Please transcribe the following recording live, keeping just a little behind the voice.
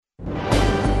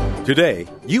Today,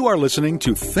 you are listening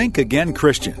to Think Again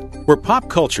Christian, where pop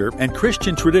culture and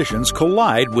Christian traditions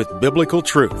collide with biblical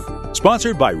truth.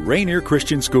 Sponsored by Rainier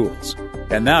Christian Schools.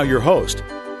 And now your host,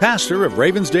 pastor of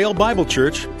Ravensdale Bible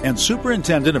Church and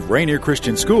superintendent of Rainier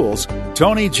Christian Schools,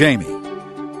 Tony Jamie.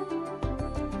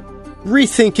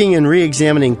 Rethinking and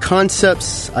re-examining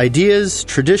concepts, ideas,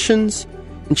 traditions,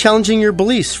 and challenging your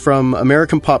beliefs from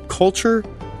American pop culture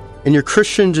and your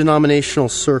Christian denominational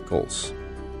circles.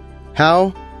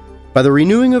 How? By the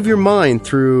renewing of your mind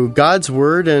through God's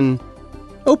Word and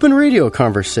open radio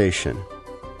conversation.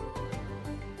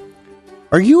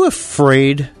 Are you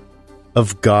afraid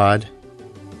of God?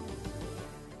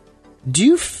 Do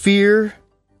you fear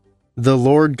the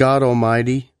Lord God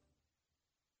Almighty?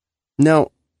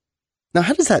 Now,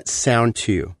 how does that sound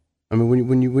to you? I mean,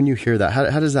 when you hear that,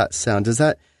 how does that sound? Does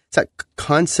that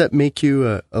concept make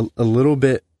you a little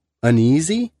bit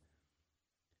uneasy?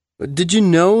 Did you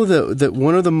know that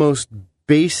one of the most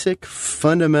basic,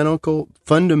 fundamental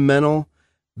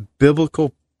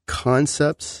biblical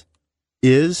concepts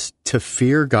is to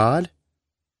fear God?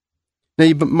 Now,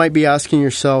 you might be asking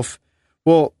yourself,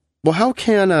 well, how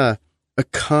can a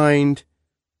kind,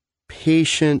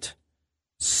 patient,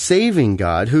 saving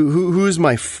God, who is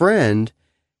my friend,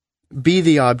 be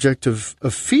the object of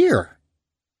fear?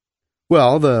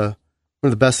 Well, one of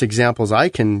the best examples I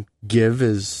can give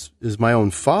is my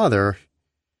own father.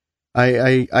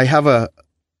 I have a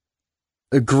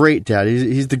great dad.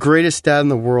 He's the greatest dad in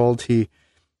the world. He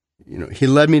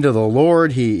led me to the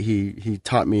Lord. He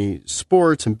taught me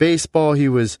sports and baseball. He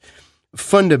was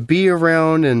fun to be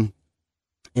around, and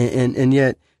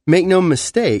yet, make no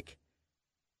mistake,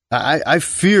 I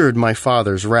feared my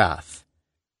father's wrath.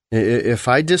 If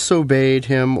I disobeyed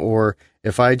him, or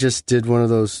if I just did one of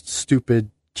those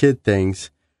stupid kid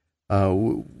things, I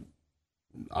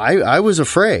was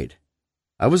afraid.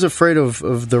 I was afraid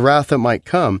of the wrath that might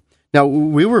come. Now,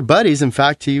 we were buddies. In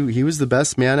fact, he was the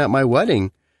best man at my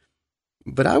wedding.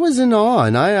 But I was in awe,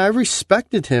 and I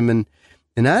respected him, and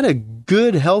I had a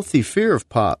good, healthy fear of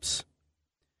Pops.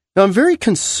 Now, I'm very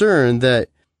concerned that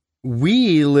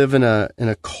we live in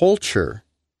a culture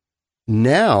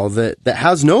now that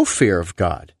has no fear of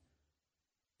God.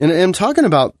 And I'm talking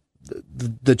about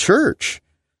the church.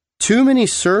 Too many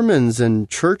sermons and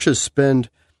churches spend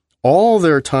all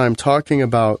their time talking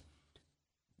about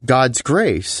God's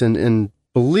grace, and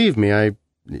believe me,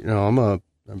 I'm a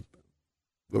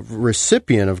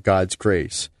recipient of God's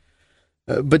grace.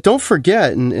 But don't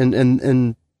forget,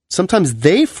 and sometimes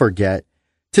they forget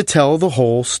to tell the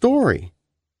whole story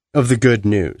of the good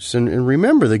news. And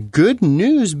remember, the good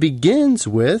news begins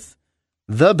with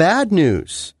the bad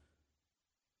news.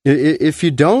 If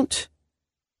you don't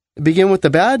begin with the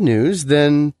bad news,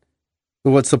 then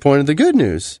what's the point of the good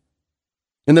news?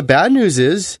 And the bad news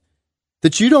is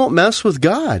that you don't mess with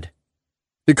God.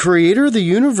 The creator of the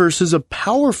universe is a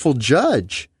powerful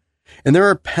judge, and there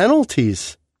are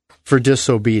penalties for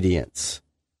disobedience.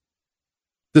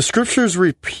 The scriptures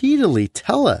repeatedly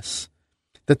tell us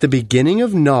that the beginning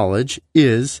of knowledge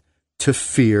is to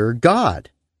fear God.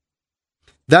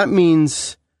 That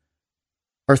means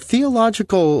our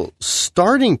theological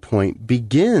starting point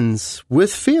begins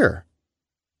with fear.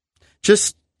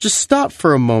 Just stop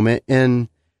for a moment and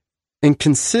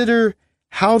consider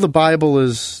how the Bible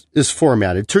is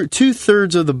formatted.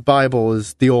 2/3 of the Bible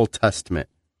is the Old Testament,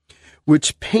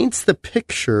 which paints the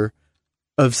picture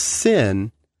of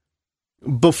sin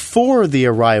before the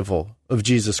arrival of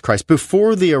Jesus Christ,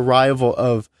 before the arrival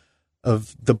of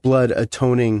the blood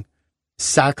atoning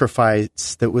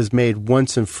sacrifice that was made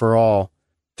once and for all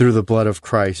through the blood of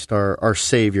Christ, our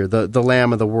Savior, the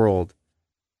Lamb of the world.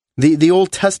 The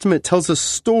Old Testament tells us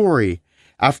story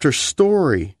after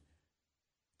story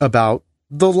about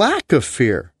the lack of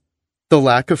fear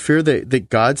that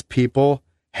God's people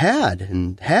had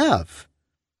and have.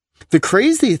 The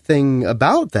crazy thing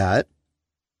about that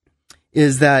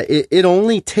is that it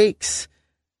only takes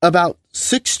about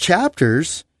 6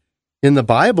 chapters in the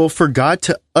Bible for God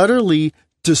to utterly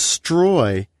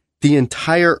destroy the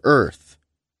entire earth,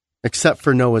 except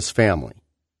for Noah's family.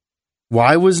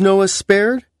 Why was Noah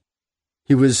spared?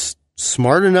 He was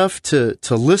smart enough to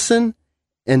listen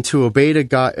and to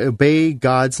obey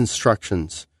God's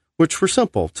instructions, which were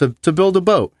simple, to build a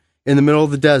boat in the middle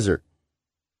of the desert.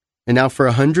 And now for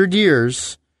 100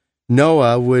 years,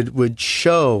 Noah would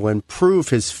show and prove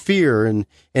his fear and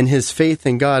his faith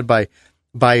in God by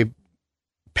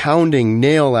pounding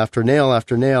nail after nail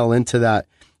after nail into that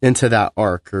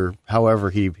ark, or however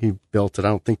he built it. I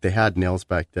don't think they had nails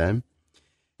back then.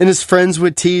 And his friends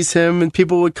would tease him, and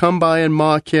people would come by and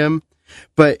mock him.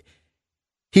 But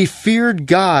he feared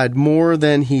God more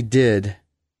than he did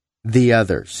the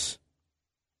others.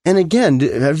 And again,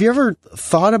 have you ever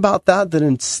thought about that? That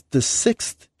in the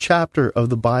 6th chapter of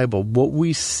the Bible, what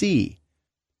we see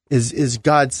is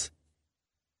God's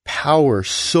power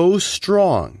so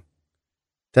strong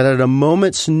that at a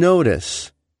moment's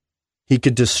notice, he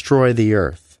could destroy the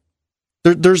earth.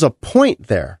 There's a point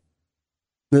there.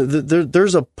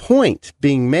 There's a point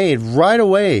being made right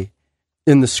away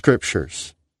in the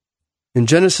scriptures. In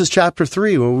Genesis chapter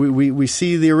 3, when we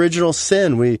see the original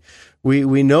sin, we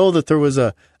know that there was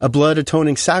a blood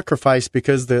atoning sacrifice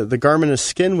because the garment of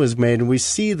skin was made, and we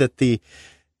see that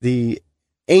the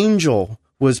angel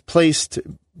was placed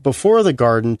before the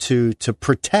garden to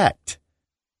protect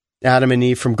Adam and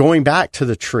Eve from going back to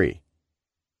the tree.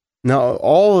 Now,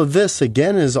 all of this,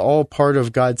 again, is all part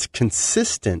of God's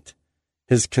consistent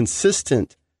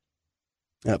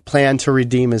plan to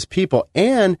redeem his people,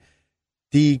 and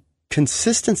the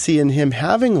consistency in him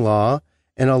having law,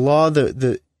 and a law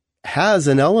that has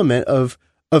an element of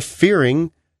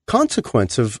fearing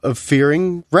consequence, of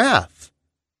fearing wrath.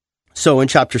 So in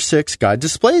chapter 6, God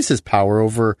displays his power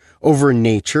over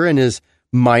nature and his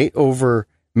might over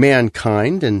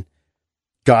mankind, and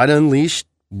God unleashed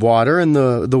water, and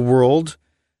the world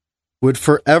would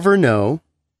forever know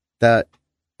that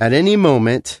at any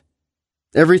moment,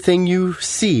 everything you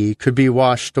see could be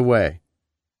washed away.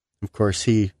 Of course,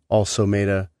 he also made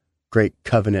a great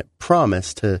covenant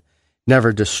promise to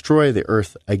never destroy the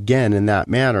earth again in that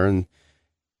manner, and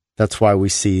that's why we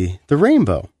see the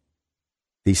rainbow,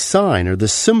 the sign or the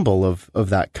symbol of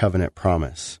that covenant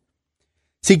promise.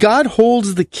 See, God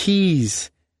holds the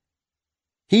keys.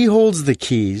 He holds the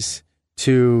keys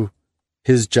to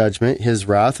his judgment, his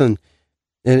wrath, and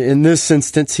in this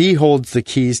instance, he holds the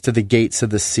keys to the gates of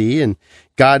the sea, and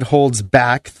God holds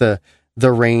back the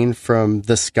rain from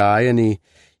the sky, and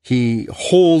he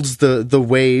holds the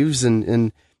waves,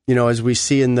 and you know, as we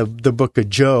see in the book of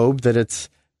Job, that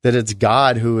it's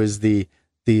God who is the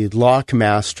lock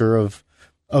master of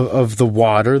the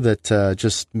water that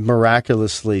just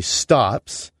miraculously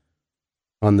stops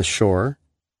on the shore.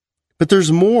 But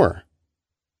there's more.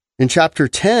 In chapter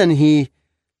 10, he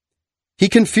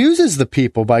confuses the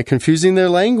people by confusing their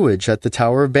language at the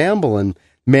Tower of Babel, and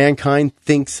mankind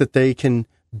thinks that they can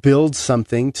build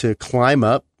something to climb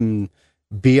up and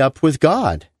be up with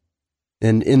God.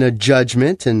 And in a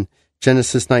judgment in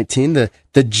Genesis 19,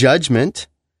 the judgment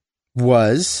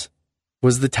was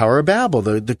the Tower of Babel,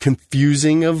 the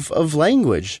confusing of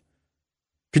language.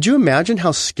 Could you imagine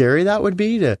how scary that would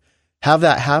be to have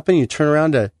that happen? You turn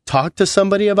around to talk to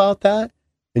somebody about that,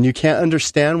 and you can't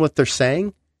understand what they're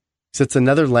saying because it's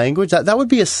another language. That would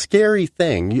be a scary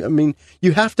thing. I mean,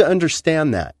 you have to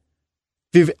understand that.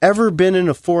 If you've ever been in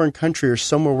a foreign country or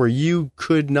somewhere where you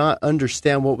could not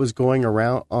understand what was going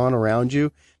on around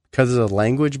you because of the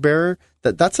language barrier,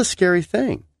 that's a scary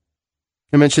thing.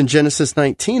 I mentioned Genesis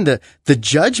 19, the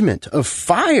judgment of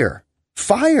fire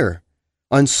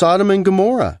on Sodom and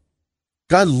Gomorrah.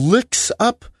 God licks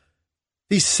up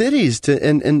these cities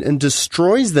and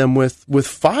destroys them with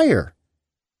fire.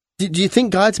 Do you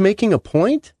think God's making a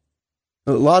point?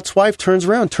 Lot's wife turns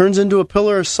around, turns into a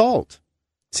pillar of salt.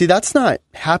 See, that's not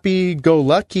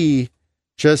happy-go-lucky,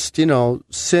 just,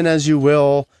 sin as you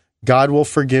will, God will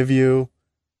forgive you,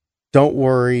 don't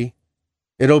worry,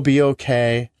 it'll be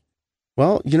okay.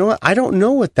 Well, you know what? I don't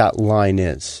know what that line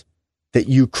is that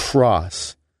you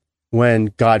cross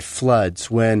when God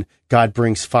floods, when God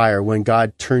brings fire, when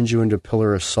God turns you into a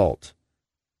pillar of salt.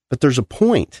 But there's a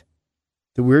point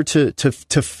that we're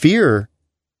to fear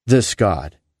this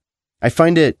God. I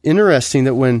find it interesting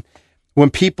that when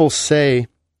people say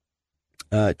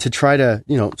to try to,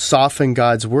 soften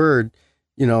God's word,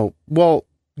 well,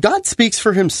 God speaks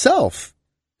for himself.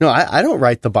 No, I don't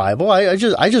write the Bible. I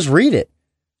just read it.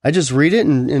 I just read it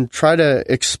and try to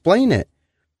explain it.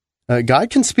 God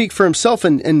can speak for himself,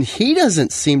 and he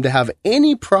doesn't seem to have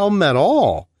any problem at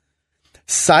all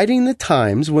citing the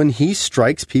times when he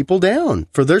strikes people down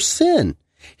for their sin.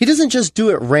 He doesn't just do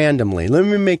it randomly. Let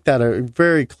me make that a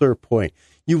very clear point.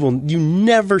 You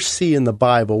never see in the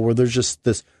Bible where there's just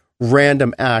this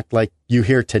random act like you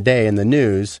hear today in the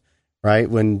news, right?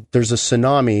 When there's a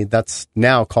tsunami, that's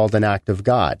now called an act of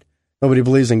God. Nobody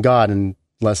believes in God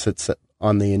unless it's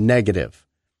on the negative.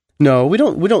 No, we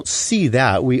don't see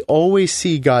that. We always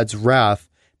see God's wrath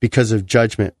because of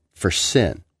judgment for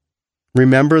sin.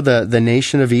 Remember the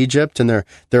nation of Egypt and their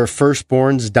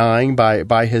firstborns dying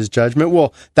by his judgment?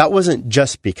 Well, that wasn't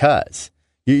just because.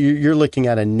 You're looking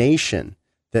at a nation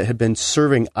that had been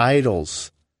serving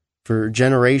idols for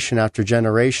generation after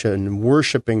generation and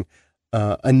worshiping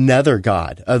another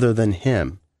god other than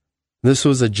him. This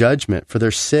was a judgment for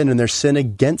their sin and their sin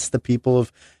against the people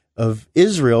of of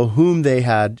Israel whom they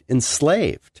had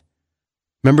enslaved.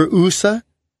 Remember Uzzah?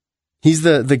 He's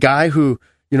the guy who,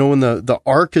 when the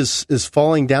ark is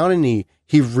falling down and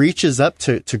he reaches up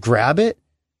to grab it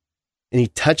and he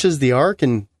touches the ark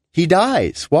and he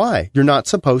dies. Why? You're not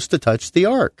supposed to touch the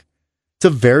ark. It's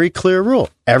a very clear rule.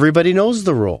 Everybody knows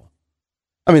the rule.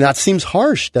 I mean, that seems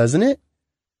harsh, doesn't it?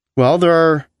 Well,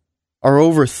 there are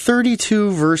over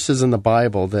 32 verses in the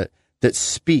Bible that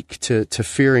speak to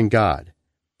fearing God.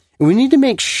 And we need to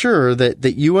make sure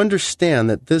that you understand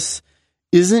that this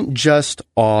isn't just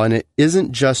awe and it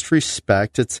isn't just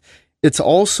respect. It's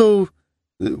also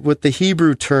what the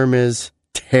Hebrew term is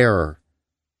terror.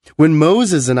 When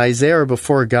Moses and Isaiah are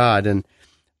before God and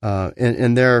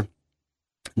they're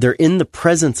in the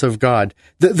presence of God,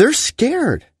 they're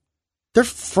scared. They're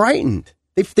frightened.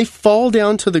 They fall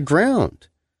down to the ground.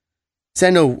 See, I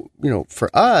know,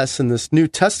 for us in this New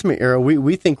Testament era,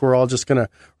 we think we're all just going to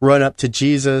run up to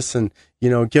Jesus and,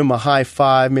 give him a high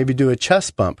five, maybe do a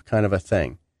chest bump kind of a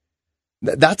thing.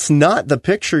 That's not the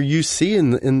picture you see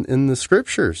in the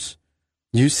scriptures.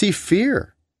 You see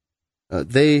fear.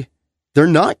 They're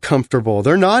not comfortable.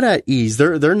 They're not at ease.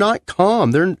 They're not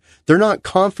calm. They're not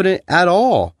confident at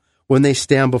all when they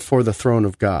stand before the throne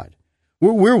of God.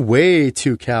 We're way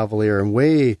too cavalier and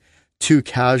way too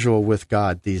casual with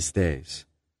God these days.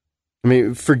 I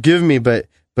mean, forgive me, but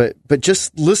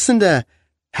just listen to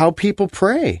how people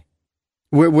pray.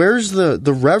 Where's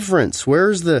the reverence?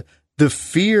 Where's the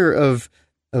fear of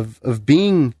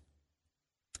being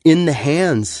in the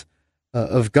hands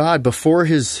of God before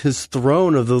his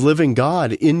throne of the living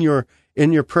God in your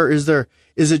prayer?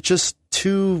 Is it just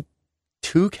too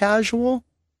casual?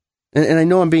 And I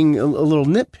know I'm being a little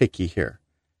nitpicky here.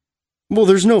 Well,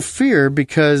 there's no fear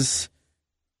because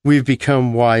we've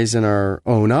become wise in our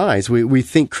own eyes. We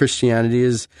think Christianity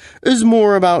is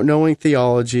more about knowing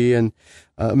theology and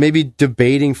maybe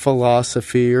debating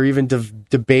philosophy or even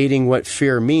debating what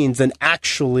fear means than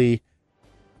actually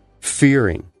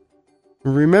fearing.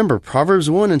 Remember, Proverbs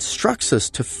 1 instructs us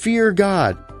to fear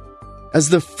God as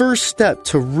the first step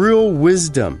to real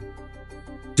wisdom.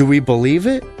 Do we believe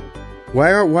it?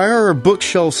 Why are our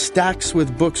bookshelves stacked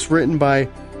with books written by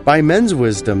men's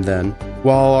wisdom then,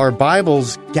 while our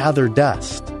Bibles gather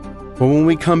dust? Well, when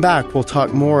we come back, we'll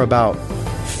talk more about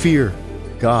fear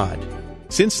God.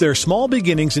 Since their small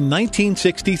beginnings in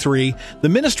 1963, the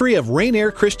ministry of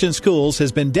Rainier Christian Schools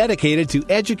has been dedicated to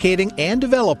educating and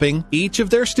developing each of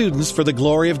their students for the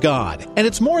glory of God. And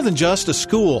it's more than just a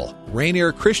school.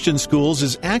 Rainier Christian Schools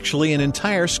is actually an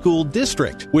entire school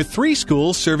district, with 3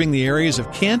 schools serving the areas of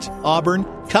Kent, Auburn,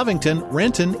 Covington,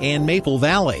 Renton, and Maple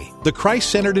Valley. The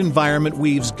Christ-centered environment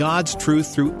weaves God's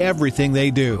truth through everything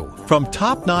they do, from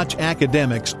top-notch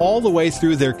academics all the way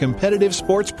through their competitive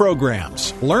sports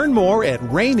programs. Learn more at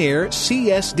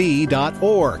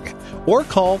rainiercsd.org or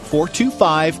call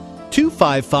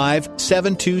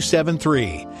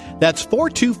 425-255-7273. That's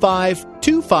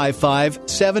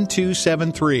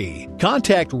 425-255-7273.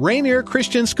 Contact Rainier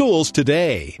Christian Schools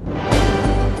today.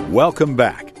 Welcome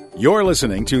back. You're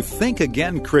listening to Think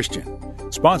Again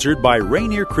Christian, sponsored by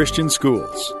Rainier Christian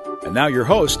Schools. And now your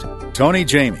host, Tony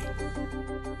Jamie.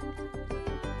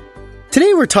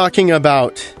 Today we're talking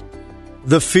about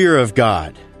the fear of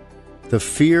God. The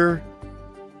fear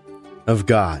of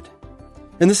God.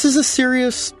 And this is a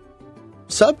serious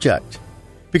subject,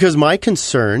 because my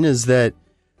concern is that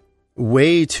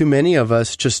way too many of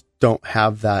us just don't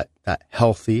have that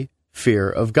healthy fear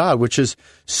of God, which is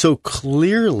so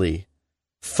clearly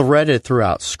threaded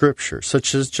throughout Scripture.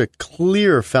 Such a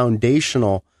clear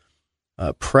foundational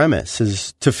premise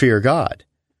is to fear God.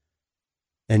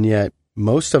 And yet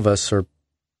most of us are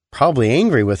probably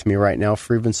angry with me right now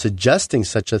for even suggesting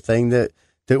such a thing, that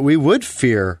we would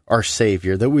fear our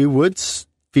Savior, that we would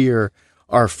fear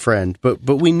our friend, but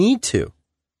we need to.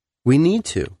 We need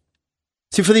to.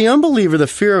 See, for the unbeliever, the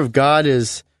fear of God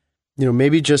is,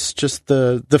 maybe just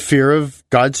the fear of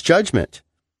God's judgment,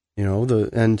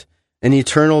 and an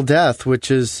eternal death, which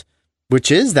is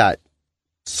that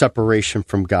separation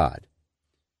from God.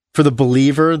 For the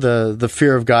believer, the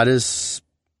fear of God is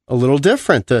a little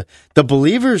different. The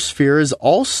believer's fear is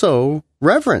also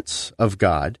reverence of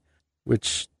God,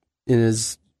 which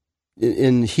is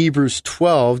in Hebrews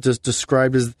 12 just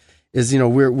described as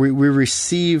we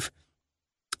receive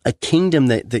a kingdom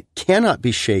that cannot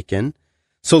be shaken.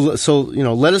 So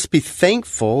let us be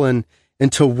thankful and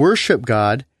to worship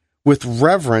God with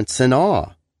reverence and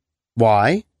awe.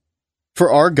 Why?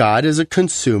 For our God is a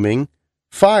consuming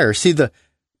fire. See, the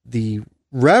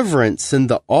reverence and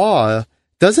the awe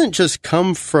doesn't just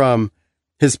come from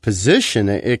his position.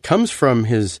 It comes from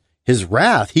his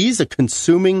wrath. He's a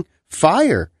consuming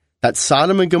fire that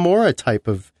Sodom and Gomorrah type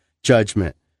of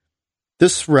judgment.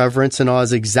 This reverence and awe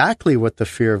is exactly what the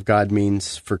fear of God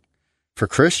means for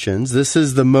Christians. This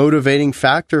is the motivating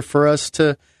factor for us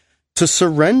to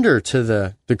surrender to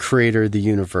the creator of the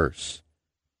universe.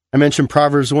 I mentioned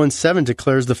Proverbs 1:7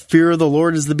 declares the fear of the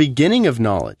Lord is the beginning of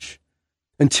knowledge.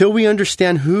 Until we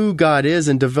understand who God is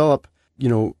and develop,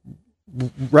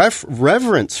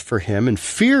 reverence for him and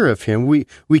fear of him,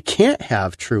 we can't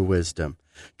have true wisdom.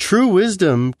 True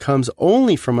wisdom comes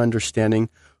only from understanding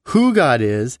who God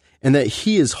is and that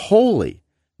he is holy,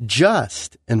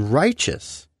 just, and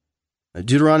righteous.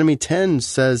 Deuteronomy 10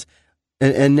 says,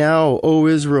 and now, O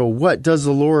Israel, what does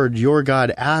the Lord your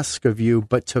God ask of you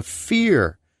but to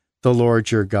fear the Lord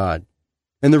your God?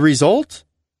 And the result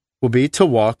will be to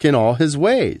walk in all his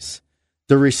ways.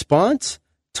 The response,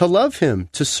 to love him,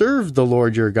 to serve the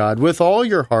Lord your God with all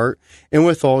your heart and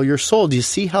with all your soul. Do you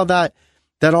see how that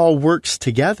all works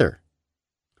together?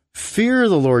 Fear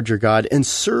the Lord your God and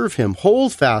serve him,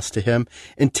 hold fast to him,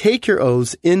 and take your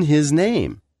oaths in his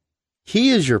name. He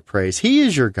is your praise. He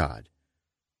is your God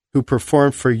who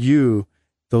performed for you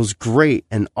those great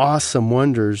and awesome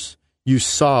wonders you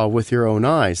saw with your own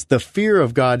eyes. The fear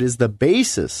of God is the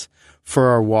basis for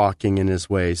our walking in his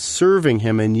ways, serving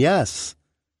him, and yes,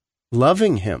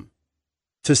 loving him.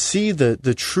 To see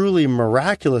the truly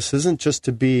miraculous isn't just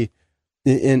to be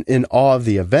in awe of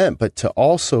the event, but to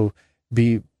also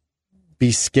be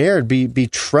scared, be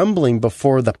trembling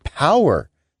before the power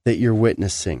that you're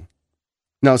witnessing.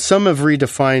 Now, some have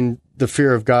redefined the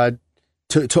fear of God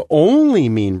to only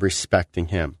mean respecting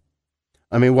him.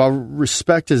 I mean, while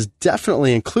respect is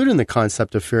definitely included in the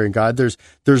concept of fearing God,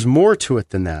 there's more to it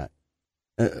than that.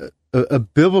 A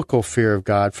biblical fear of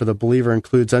God for the believer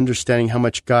includes understanding how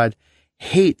much God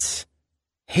hates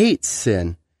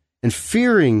sin and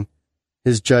fearing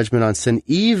his judgment on sin,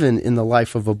 even in the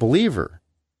life of a believer.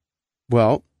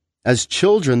 Well, as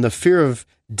children, the fear of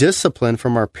discipline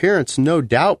from our parents no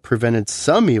doubt prevented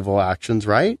some evil actions,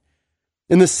 right?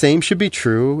 And the same should be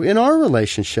true in our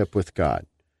relationship with God.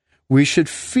 We should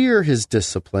fear his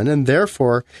discipline and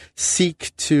therefore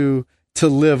seek to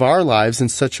live our lives in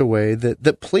such a way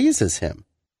that pleases him.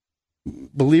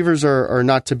 Believers are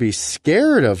not to be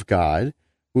scared of God.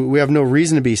 We have no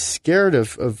reason to be scared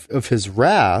of his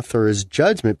wrath or his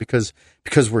judgment because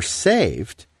we're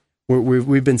saved.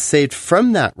 We've been saved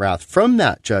from that wrath, from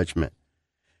that judgment.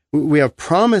 We have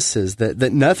promises that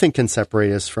nothing can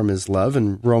separate us from his love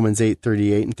in Romans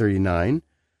 8:38 and 39.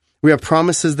 We have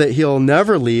promises that he'll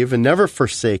never leave and never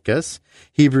forsake us,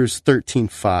 Hebrews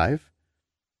 13:5.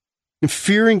 And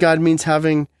fearing God means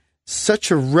having such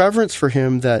a reverence for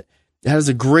him that it has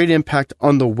a great impact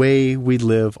on the way we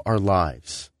live our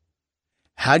lives.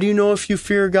 How do you know if you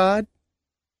fear God?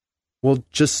 Well,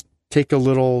 just take a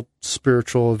little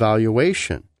spiritual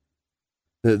evaluation.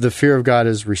 The fear of God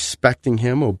is respecting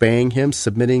him, obeying him,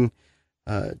 submitting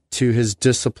to his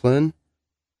discipline.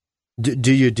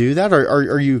 Do you do that?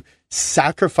 Are you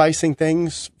sacrificing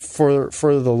things for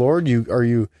the Lord?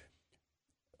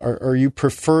 Are you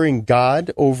preferring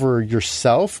God over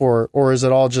yourself, or is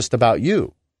it all just about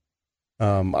you?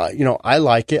 I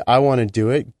like it. I want to do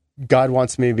it. God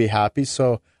wants me to be happy,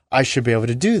 so I should be able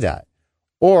to do that.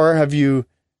 Or have you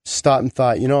stopped and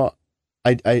thought,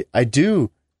 I do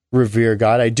revere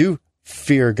God, I do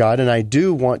fear God, and I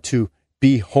do want to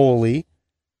be holy,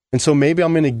 and so maybe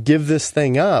I'm going to give this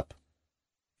thing up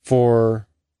for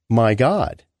my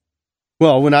God.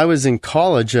 Well, when I was in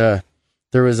college, there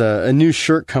was a new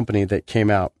shirt company that came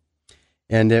out,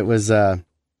 and it was an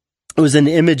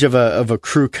image of a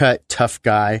crew cut tough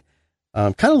guy,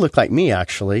 kind of looked like me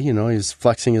actually. He's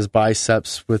flexing his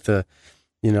biceps with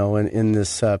in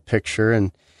this picture,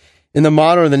 and in the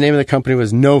motto, the name of the company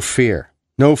was "No Fear."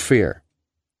 No fear.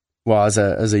 Well, as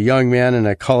a young man and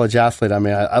a college athlete, I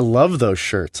mean, I love those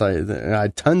shirts. I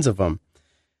had tons of them.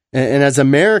 And as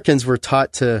Americans, we're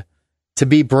taught to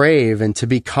be brave and to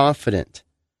be confident.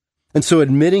 And so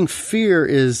admitting fear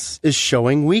is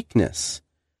showing weakness.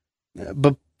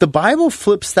 But the Bible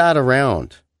flips that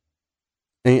around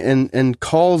and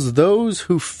calls those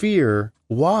who fear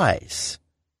wise.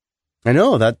 I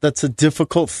know that's a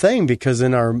difficult thing because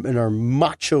in our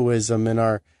machoism, in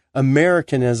our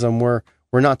Americanism, we're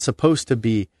not supposed to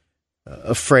be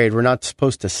afraid. We're not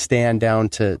supposed to stand down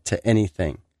to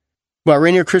anything. Well, at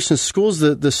Rainier Christian Schools,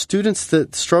 the students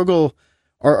that struggle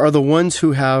are the ones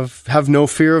who have no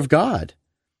fear of God.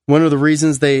 One of the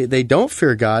reasons they don't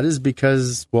fear God is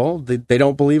because, well, they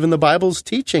don't believe in the Bible's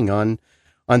teaching on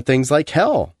things like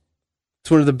hell.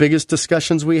 It's one of the biggest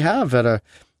discussions we have at a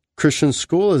Christian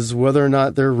school is whether or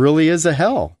not there really is a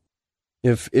hell.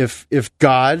 If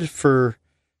God, for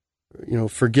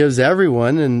forgives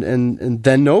everyone, and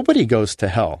then nobody goes to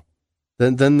hell.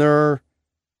 Then there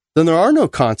are no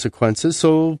consequences,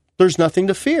 so there's nothing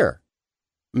to fear.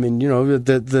 I mean,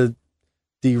 the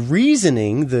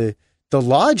reasoning, the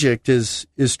logic is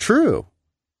true.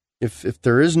 If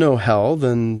there is no hell,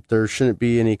 then there shouldn't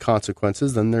be any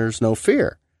consequences. Then there's no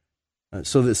fear.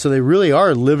 So they really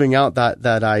are living out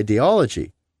that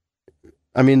ideology.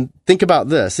 I mean, think about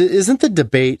this. Isn't the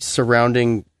debate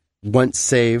surrounding once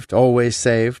saved, always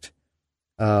saved?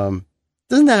 Doesn't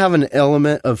that have an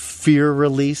element of fear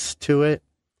release to it?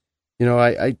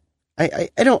 I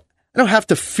don't have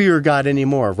to fear God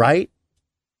anymore, right?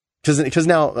 Because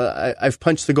now I've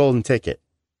punched the golden ticket.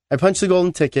 I punched the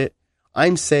golden ticket.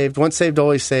 I'm saved, once saved,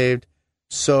 always saved.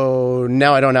 So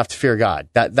now I don't have to fear God.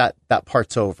 That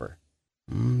part's over.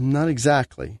 Not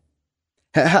exactly.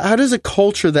 How does a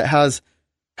culture that has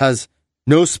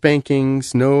no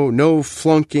spankings, no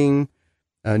flunking,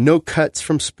 no cuts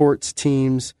from sports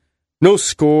teams, no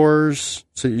scores,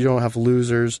 so you don't have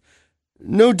losers,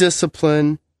 no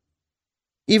discipline,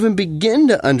 even begin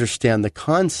to understand the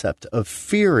concept of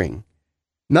fearing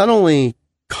not only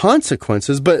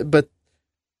consequences, but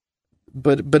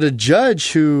a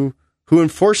judge who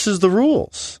enforces the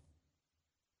rules?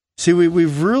 See,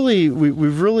 we've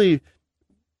really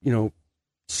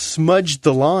smudged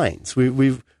the lines.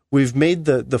 We've made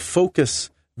the focus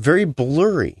very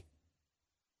blurry,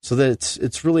 so that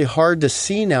it's really hard to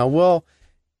see now. Well,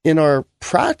 in our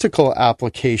practical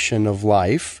application of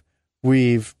life,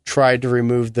 we've tried to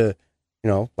remove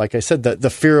like I said, the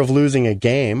fear of losing a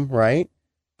game, right?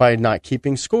 By not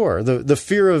keeping score, the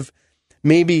fear of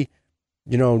maybe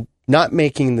not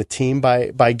making the team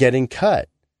by getting cut,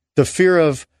 the fear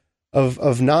of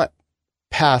not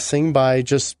passing by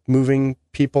just moving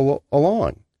people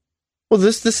along. Well,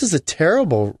 this is a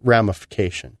terrible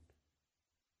ramification.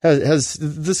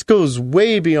 This goes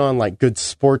way beyond like good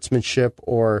sportsmanship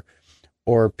or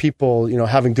people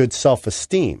having good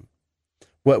self-esteem.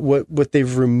 What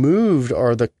they've removed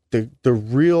are the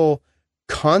real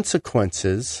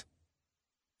consequences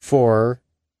for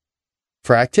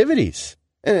activities.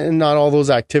 And not all those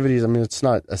activities. I mean, it's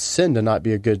not a sin to not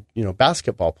be a good,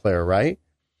 basketball player, right?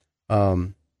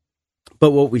 But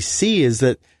what we see is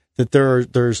that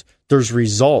there's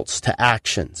results to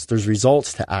actions. There's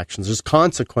results to actions. There's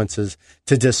consequences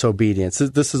to disobedience.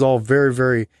 This is all very,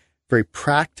 very, very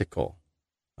practical.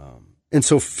 And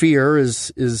so fear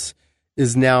is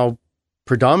now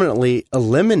predominantly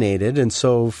eliminated. And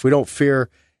so if we don't fear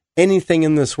anything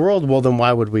in this world, well, then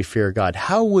why would we fear God?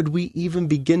 How would we even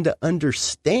begin to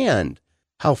understand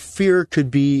how fear could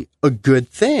be a good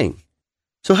thing?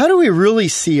 So how do we really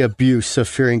see abuse of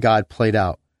fearing God played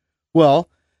out? Well,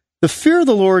 the fear of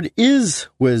the Lord is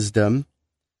wisdom.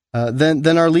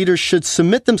 Then our leaders should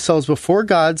submit themselves before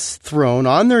God's throne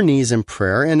on their knees in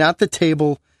prayer and at the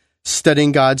table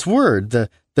studying God's word. The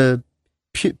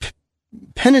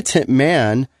penitent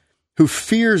man who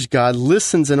fears God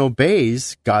listens and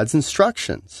obeys God's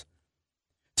instructions.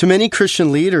 To many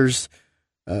Christian leaders,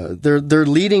 they're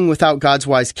leading without God's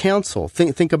wise counsel.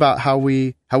 Think about how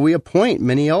we appoint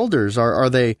many elders. Are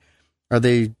they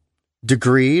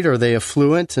degreed? Are they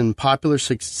affluent and popular,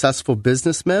 successful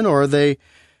businessmen, or are they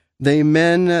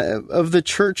men of the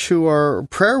church who are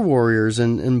prayer warriors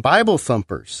and Bible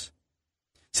thumpers?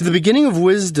 See, the beginning of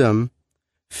wisdom,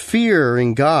 fear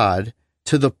in God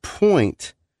to the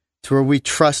point to where we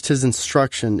trust His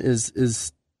instruction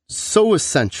is so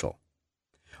essential.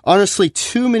 Honestly,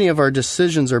 too many of our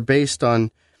decisions are based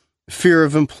on fear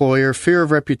of employer, fear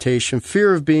of reputation,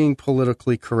 fear of being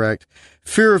politically correct,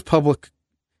 fear of public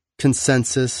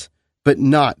consensus, but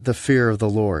not the fear of the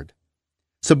Lord.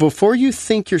 So before you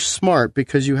think you're smart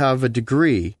because you have a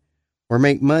degree or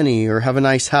make money or have a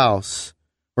nice house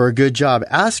or a good job,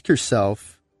 ask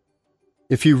yourself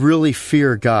if you really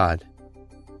fear God.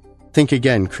 Think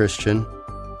again, Christian.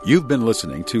 You've been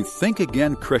listening to Think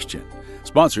Again, Christian,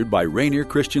 sponsored by Rainier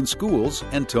Christian Schools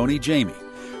and Tony Jamie.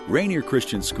 Rainier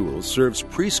Christian Schools serves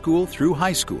preschool through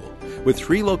high school with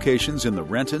 3 locations in the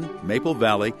Renton, Maple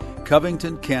Valley,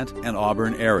 Covington, Kent, and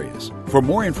Auburn areas. For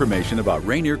more information about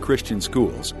Rainier Christian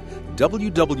Schools,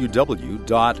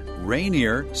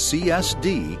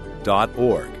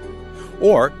 www.rainiercsd.org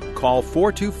or call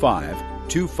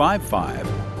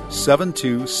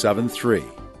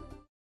 425-255-7273.